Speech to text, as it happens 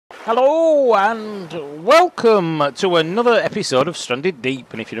Hello and welcome to another episode of Stranded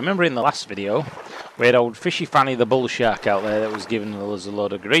Deep. And if you remember in the last video, we had old Fishy Fanny the bull shark out there that was giving us a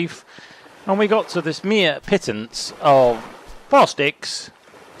load of grief. And we got to this mere pittance of 4 sticks,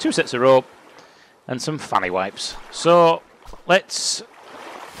 2 sets of rope, and some fanny wipes. So let's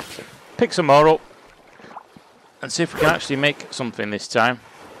pick some more up and see if we can actually make something this time.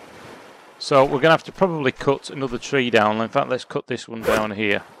 So we're going to have to probably cut another tree down. In fact, let's cut this one down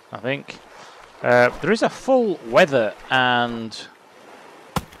here, I think. There is a full weather and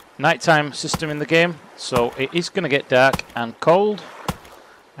nighttime system in the game, so it is going to get dark and cold.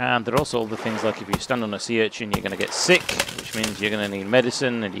 And there are also other things like if you stand on a sea urchin, you're going to get sick, which means you're going to need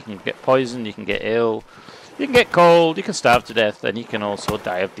medicine, and you can get poisoned, you can get ill, you can get cold, you can starve to death, and you can also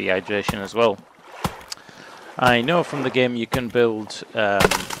die of dehydration as well. I know from the game you can build...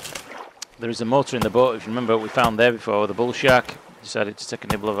 there is a motor in the boat, if you remember what we found there before, the bull shark decided to take a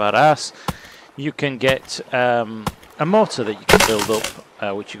nibble of our ass. You can get a motor that you can build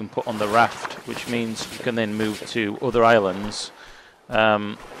up, which you can put on the raft, which means you can then move to other islands.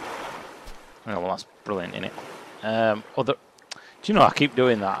 Oh, well, that's brilliant, isn't it? Do you know, I keep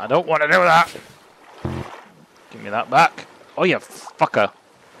doing that. I don't want to do that. Give me that back. Oh, you fucker.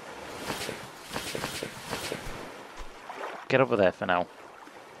 Get over there for now.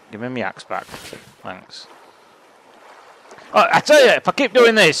 Give me my axe back. Thanks. Oh, I tell you, if I keep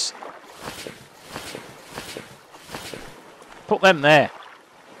doing this... Put them there.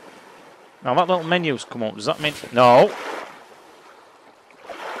 Now that little menu's come up. Does that mean... No.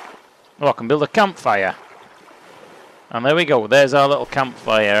 Oh, I can build a campfire. And there we go. There's our little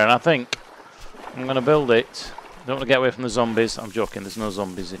campfire. And I think I'm going to build it. Don't want to get away from the zombies. I'm joking. There's no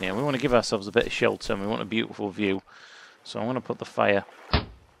zombies in here. We want to give ourselves a bit of shelter. And we want a beautiful view. So I'm going to put the fire...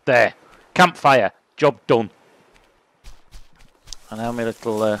 There. Campfire. Job done. And now my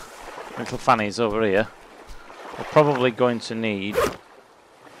little fannies over here. We're probably going to need...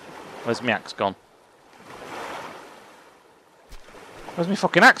 Where's my axe gone? Where's my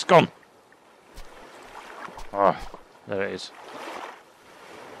fucking axe gone? Oh, there it is.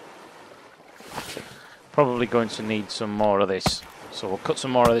 Probably going to need some more of this. So we'll cut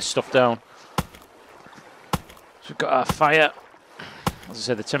some more of this stuff down. So we've got our fire. As I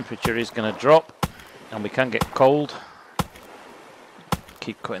said, the temperature is going to drop, and we can get cold.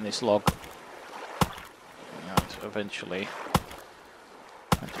 Keep cutting this log. And eventually...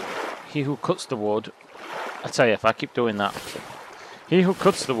 He who cuts the wood... I tell you, if I keep doing that... He who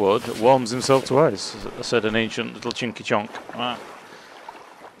cuts the wood warms himself to ice, said an ancient little chinky chonk. Right.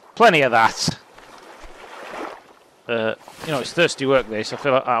 Plenty of that. You know, it's thirsty work, this. I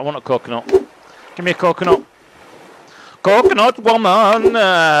feel like I want a coconut. Give me a coconut. Coconut woman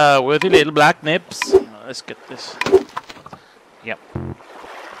with the little black nips. Let's get this. Yep.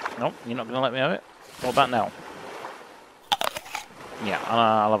 Nope, you're not going to let me have it? What about now? Yeah,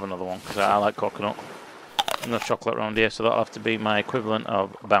 I'll have another one because I like coconut. No chocolate around here, so that'll have to be my equivalent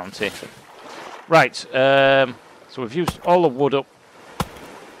of bounty. Right, so we've used all the wood up.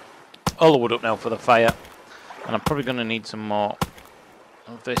 All the wood up now for the fire. And I'm probably going to need some more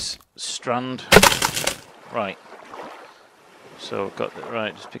of this strand. Right. So we've got that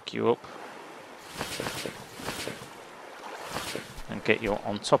right, just pick you up. And get you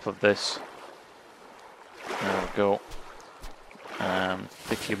on top of this. There we go.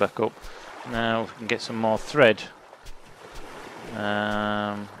 Pick you back up. Now we can get some more thread.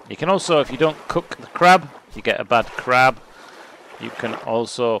 You can also, if you don't cook the crab, you get a bad crab. You can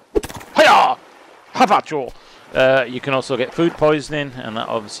also... Hiya! Have at you! You can also get food poisoning, and that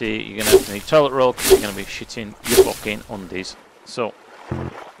obviously you're going to need toilet roll because you're going to be shitting your fucking undies. So,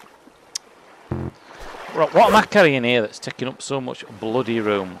 right, what am I carrying here that's taking up so much bloody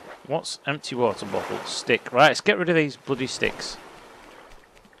room? What's empty water bottle? Stick. Right, let's get rid of these bloody sticks.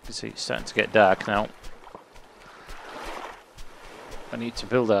 You can see it's starting to get dark now. I need to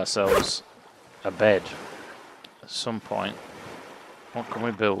build ourselves a bed at some point. What can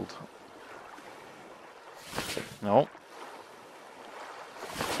we build? No.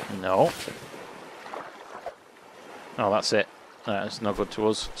 No. Oh, that's it. It's no good to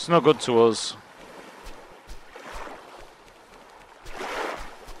us. It's no good to us.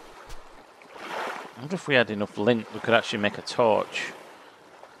 I wonder if we had enough lint we could actually make a torch.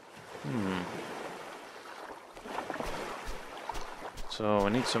 So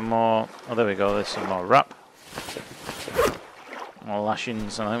we need some more. Oh, there we go. There's some more wrap. More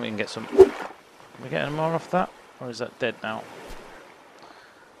lashings, and I think we can get some. Can we get any more off that? Or is that dead now?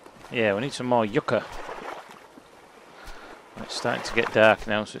 Yeah, we need some more yucca. It's starting to get dark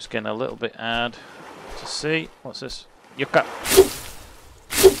now, so it's getting a little bit hard to see. What's this? Yucca.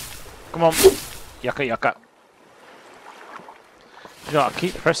 Come on. Yucca, yucca. You know, I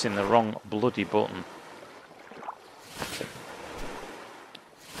keep pressing the wrong bloody button.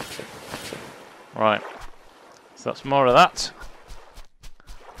 Right. So that's more of that.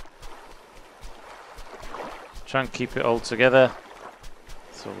 Try and keep it all together.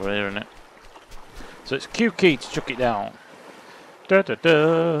 It's over here, isn't it? So it's Q key to chuck it down. Da da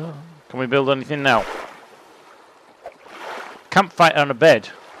da. Can we build anything now? Campfire on a bed.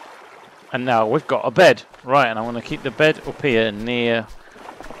 And now we've got a bed. Right, and I'm going to keep the bed up here near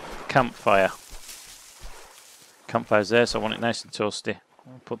campfire. Campfire's there, so I want it nice and toasty.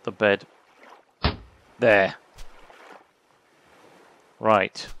 I'll put the bed there.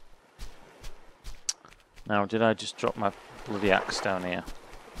 Right. Now, did I just drop my bloody axe down here?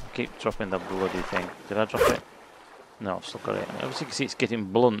 I keep dropping the bloody thing. Did I drop it? No, I've still got it. Obviously, you can see it's getting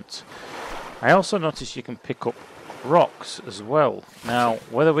blunt. I also noticed you can pick up rocks as well. Now,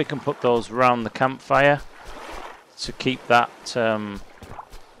 whether we can put those around the campfire to keep that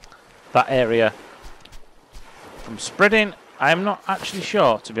that area from spreading, I'm not actually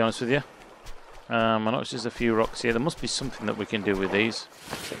sure, to be honest with you. I noticed there's a few rocks here. There must be something that we can do with these.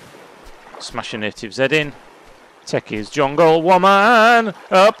 Smash a native's head in. Take his jungle woman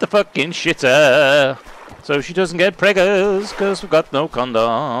up the fucking shitter, so she doesn't get preggers, cause we've got no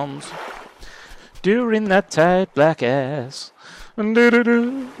condoms during that tight black ass.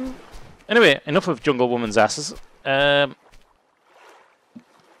 Anyway, enough of jungle woman's asses. I've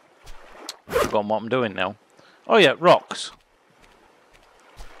forgotten what I'm doing now. Oh yeah, rocks.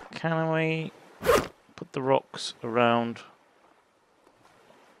 Can we put the rocks around?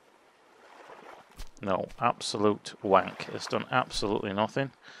 No, absolute wank. It's done absolutely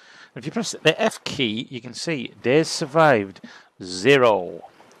nothing. If you press the F key, you can see days survived 0.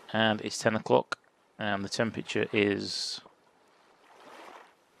 And it's 10 o'clock. And the temperature is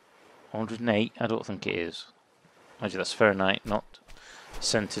 108. I don't think it is. Actually, that's Fahrenheit, not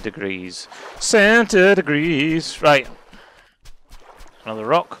centidegrees. Centidegrees! Right. Another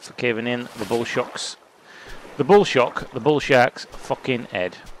rock for caving in the bull shocks. The bull shark's fucking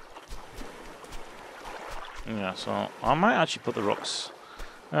head. Yeah, so I might actually put the rocks.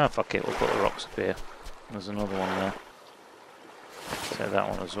 Ah, fuck it, we'll put the rocks up here. There's another one there. Take that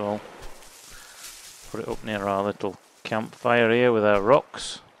one as well. Put it up near our little campfire here with our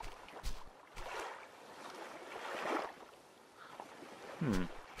rocks.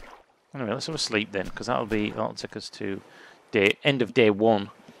 Anyway, let's have a sleep then, because that'll take us to end of day 1.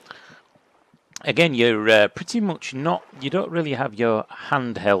 Again, you're pretty much you don't really have your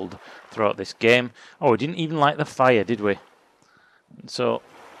hand held throughout this game. Oh, we didn't even light the fire, did we? So,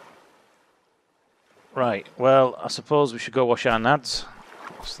 right, well, I suppose we should go wash our nads.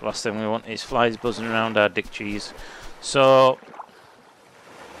 That's the last thing we want is flies buzzing around our dick cheese. So,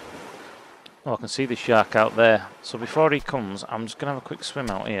 oh, I can see the shark out there. So before he comes, I'm just going to have a quick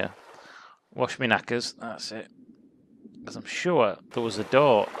swim out here. Wash my knackers, that's it. Because I'm sure there was a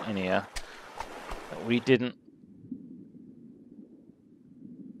door in here that we didn't.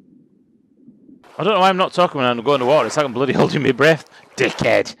 I don't know why I'm not talking when I'm going to water. It's like I'm bloody holding my breath.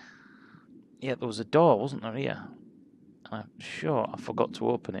 Dickhead. Yeah, there was a door, wasn't there, here? I'm sure I forgot to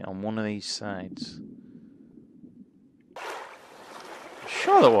open it on one of these sides. I'm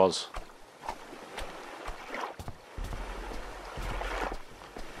sure there was.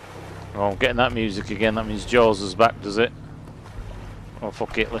 Oh, I'm getting that music again. That means Jaws is back, does it? Oh,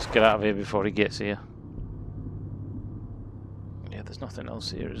 fuck it. Let's get out of here before he gets here. Yeah, there's nothing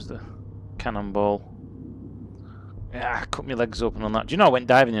else here, is there? Cannonball. Yeah, I cut my legs open on that. Do you know I went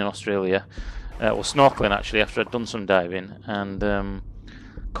diving in Australia? Well, snorkeling actually, after I'd done some diving, and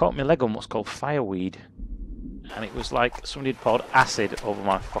caught my leg on what's called fireweed. And it was like somebody had poured acid over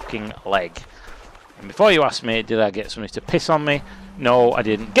my fucking leg. And before you ask me, did I get somebody to piss on me? No, I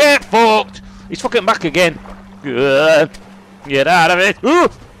didn't. Get fucked! He's fucking back again. Get out of it! Ooh!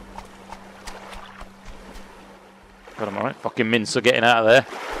 Got him alright. Fucking mincer getting out of there.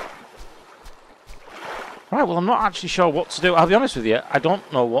 Right, well, I'm not actually sure what to do. I'll be honest with you, I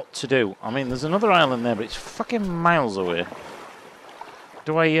don't know what to do. I mean, there's another island there, but it's fucking miles away.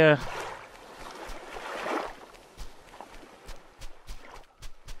 Do I, I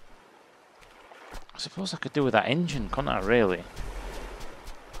suppose I could do with that engine, couldn't I, really?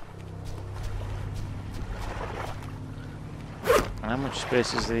 And how much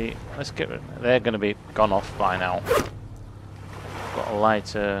space is the... Let's get rid... They're going to be gone off by now. Got a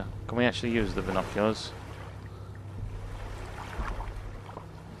lighter... Can we actually use the binoculars?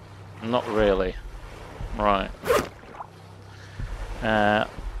 Not really. Right.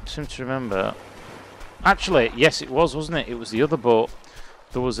 Seem to remember... Actually, yes it was, wasn't it? It was the other boat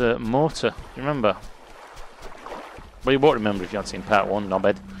There was a motor. Do you remember? Well, you won't remember if you hadn't seen part 1,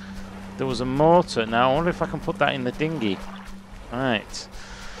 knobhead. There was a motor. Now, I wonder if I can put that in the dinghy. Right.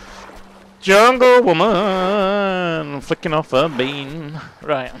 Jungle woman flicking off her bean.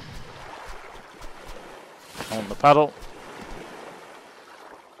 Right. On the paddle.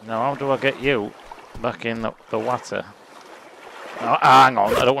 Now, how do I get you back in the water? Oh, hang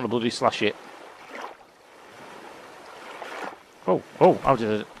on. I don't want to bloody slash it. Oh, how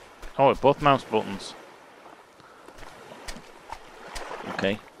did it? Oh, both mouse buttons.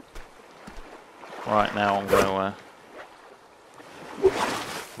 Okay. Right, now I'm going to...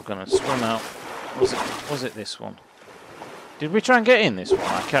 we're going to swim out. Was it this one? Did we try and get in this one?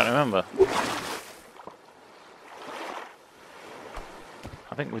 I can't remember.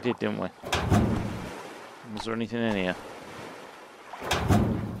 I think we did, didn't we? Was there anything in here?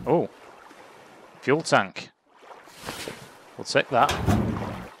 Oh. Fuel tank. We'll take that.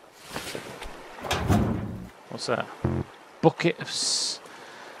 What's that? Bucket of...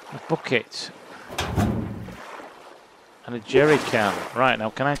 a bucket. And a jerry can. Right,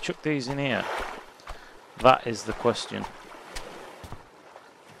 now can I chuck these in here? That is the question.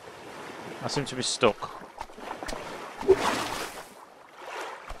 I seem to be stuck. I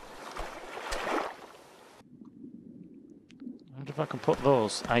wonder if I can put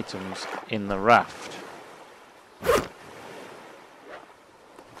those items in the raft.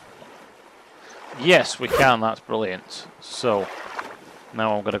 Yes, we can. That's brilliant. So,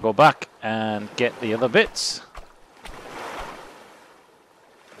 now I'm going to go back and get the other bits.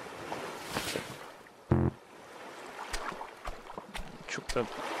 Chuck them.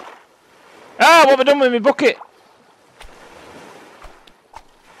 Ah, what have I done with my bucket?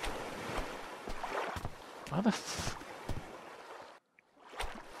 Where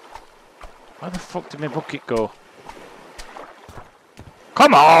the fuck did my bucket go?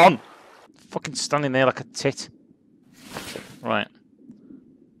 Come on! Fucking standing there like a tit. Right.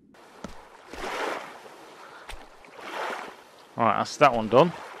 Alright, that's that one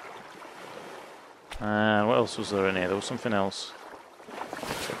done. And what else was there in here? There was something else.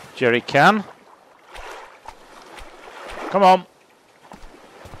 Jerry can. Come on.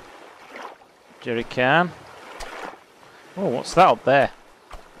 Jerry can. Oh, what's that up there?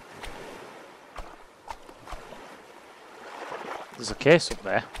 There's a case up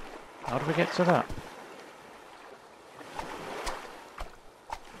there. How do we get to that?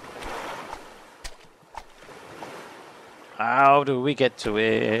 How do we get to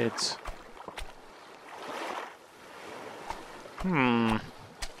it?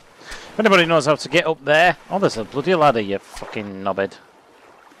 If anybody knows how to get up there... Oh, there's a bloody ladder, you fucking knobhead.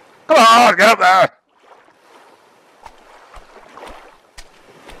 Come on, get up there!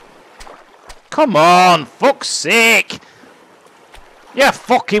 Come on, fuck's sake! You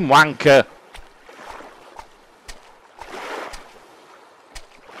fucking wanker!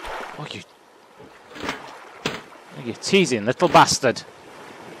 Oh, you teasing little bastard.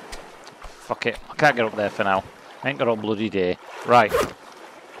 Fuck it, I can't get up there for now. I ain't got all bloody day. Right.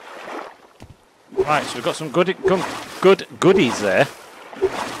 Right, so we've got some good goodies there.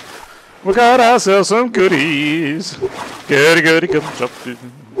 We got ourselves some goodies. Goody, come chop.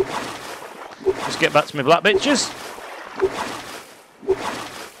 Just get back to my black bitches.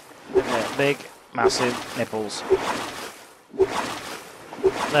 Big, massive nipples.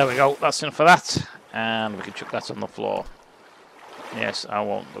 There we go, that's enough for that. And we can chuck that on the floor. Yes, I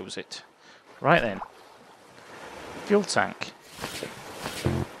won't lose it. Right then. Fuel tank.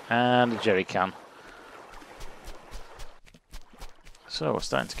 And a jerry can. So we're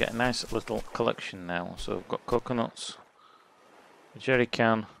starting to get a nice little collection now. So we've got coconuts, a jerry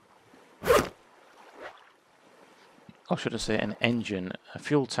can, or should I say an engine, a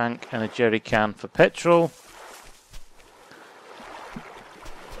fuel tank and a jerry can for petrol.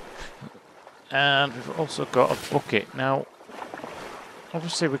 And we've also got a bucket. Now,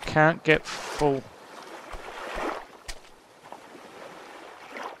 obviously we can't get full...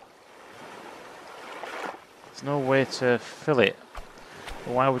 There's no way to fill it.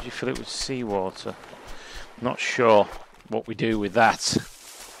 Why would you fill it with seawater? Not sure what we do with that.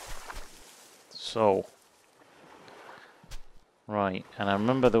 So, right, and I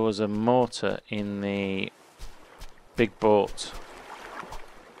remember there was a motor in the big boat.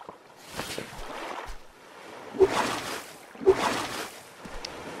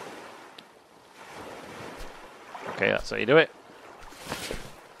 Okay, that's how you do it.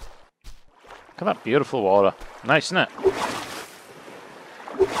 Look at that beautiful water. Nice, isn't it?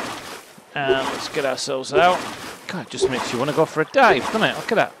 And let's get ourselves out. God, it just makes you want to go for a dive, doesn't it?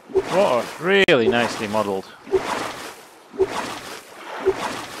 Look at that. Water, really nicely modelled.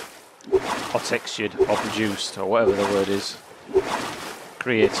 or textured, or produced, or whatever the word is.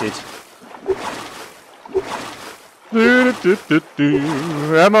 Created.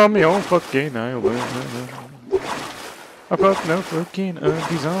 I'm on my own fucking island. I've got no fucking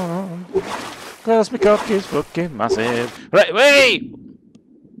undies on. Cause my cock is fucking massive. Right, wait!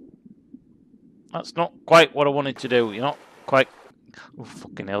 That's not quite what I wanted to do. You're not quite... Oh,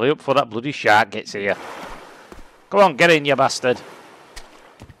 fucking hell, up before that bloody shark gets here. Come on, get in, you bastard.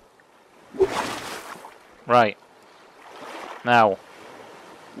 Right. Now.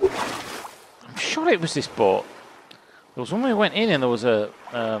 I'm sure it was this boat. There was one we went in and there was a...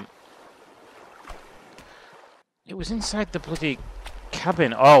 it was inside the bloody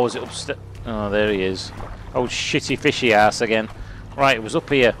cabin. Oh, was it upstairs? Oh, there he is. Oh, shitty fishy ass again. Right, it was up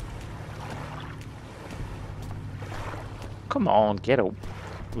here. Come on, get up.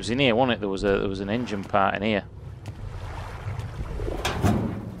 It was in here, wasn't it? There was an engine part in here.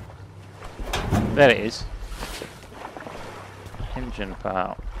 There it is. Engine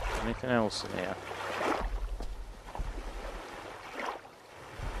part. Anything else in here?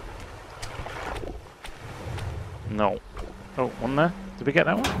 No. Oh, one there. Did we get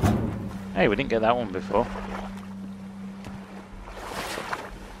that one? Hey, we didn't get that one before.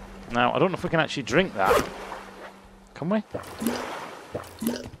 Now, I don't know if we can actually drink that. Can we?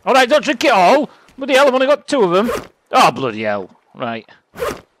 Alright, don't drink it all! Bloody hell, I've only got 2 of them. Oh, bloody hell. Right.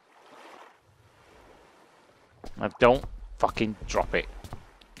 Now, don't fucking drop it.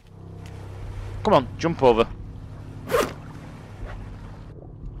 Come on, jump over.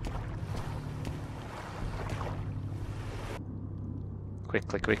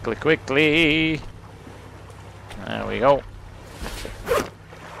 Quickly, quickly, quickly. There we go.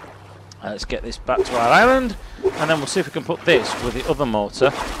 Let's get this back to our island, and then we'll see if we can put this with the other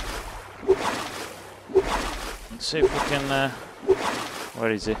motor. Let's see if we can...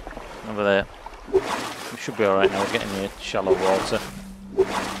 where is he? Over there. We should be alright now, we're getting near shallow water.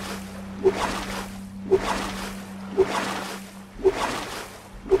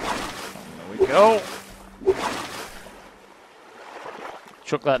 There we go.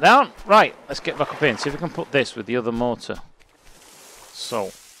 Chuck that down. Right, let's get back up here and see if we can put this with the other motor.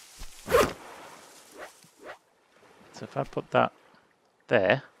 So if I put that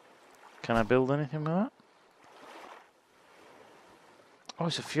there, can I build anything with that? Oh,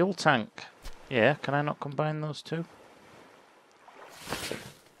 it's a fuel tank. Yeah, can I not combine those two?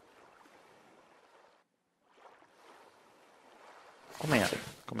 Come here,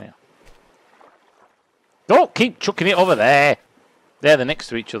 come here. Don't keep chucking it over there. They're next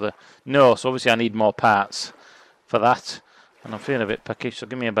to each other. No, so obviously I need more parts for that. And I'm feeling a bit peckish, so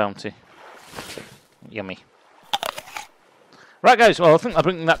give me a bounty. Yummy. Right, guys, well, I think I'll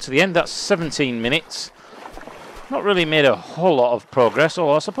bring that to the end. That's 17 minutes. Not really made a whole lot of progress.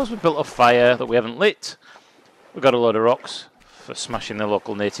 Oh, I suppose we built a fire that we haven't lit. We've got a load of rocks for smashing the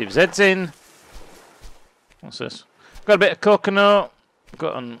local natives' heads in. What's this? Got a bit of coconut.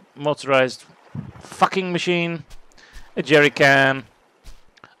 Got a motorised fucking machine. A jerry can.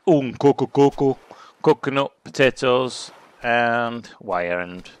 Coconut, potatoes, and wire.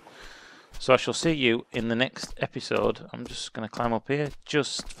 And so I shall see you in the next episode. I'm just going to climb up here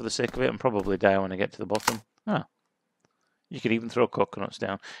just for the sake of it and probably die when I get to the bottom. Ah, you could even throw coconuts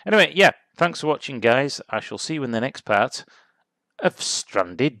down. Anyway, yeah, thanks for watching, guys. I shall see you in the next part of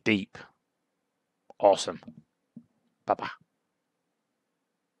Stranded Deep. Awesome. Bye-bye.